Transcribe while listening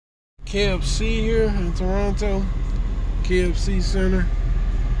KFC here in Toronto. KFC Center.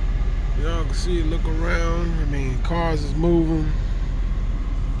 Y'all can see it, look around. I mean, cars is moving.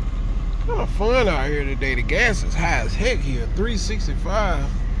 Kind of fun out here today. The gas is high as heck here, $3.65.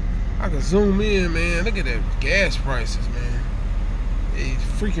 I can zoom in, man. Look at that gas prices, man. It's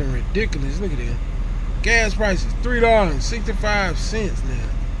freaking ridiculous. Look at that. Gas prices, $3.65 now.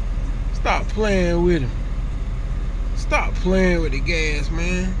 Stop playing with them. Stop playing with the gas,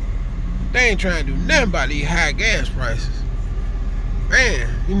 man. They ain't trying to do nothing about these high gas prices.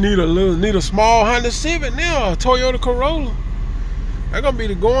 Man, you need a small Honda Civic now, a Toyota Corolla. That's gonna be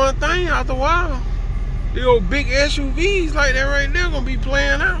the going thing after a while. The old big SUVs like that right there gonna be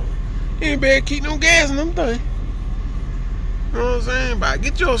playing out. You ain't better keep no gas in them things. You know what I'm saying? But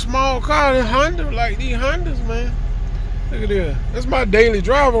get you a small car, a Honda, like these Hondas, man. Look at this. That's my daily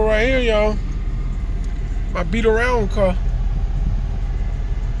driver right here, y'all. My beat around car.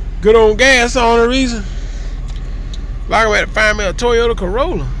 Good on gas, on the reason. Like I'm at to find me a Toyota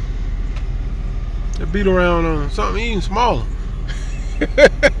Corolla. To beat around on something even smaller.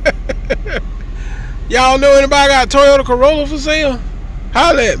 Y'all know anybody got a Toyota Corolla for sale?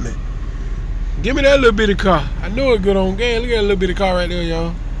 Holla at me. Give me that little bitty car. I know it's good on gas. Look at that little bitty car right there,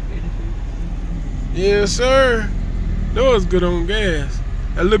 y'all. Yes, sir. Know it's good on gas.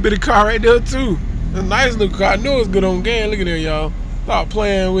 That little bitty car right there, too. A nice little car. I know it's good on gas. Look at there, y'all. Stop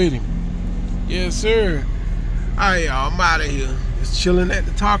playing with him. Yes, sir. Alright, y'all. I'm out of here. Just chilling at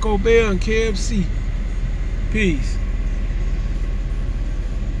the Taco Bell and KFC. Peace.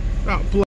 Stop playing.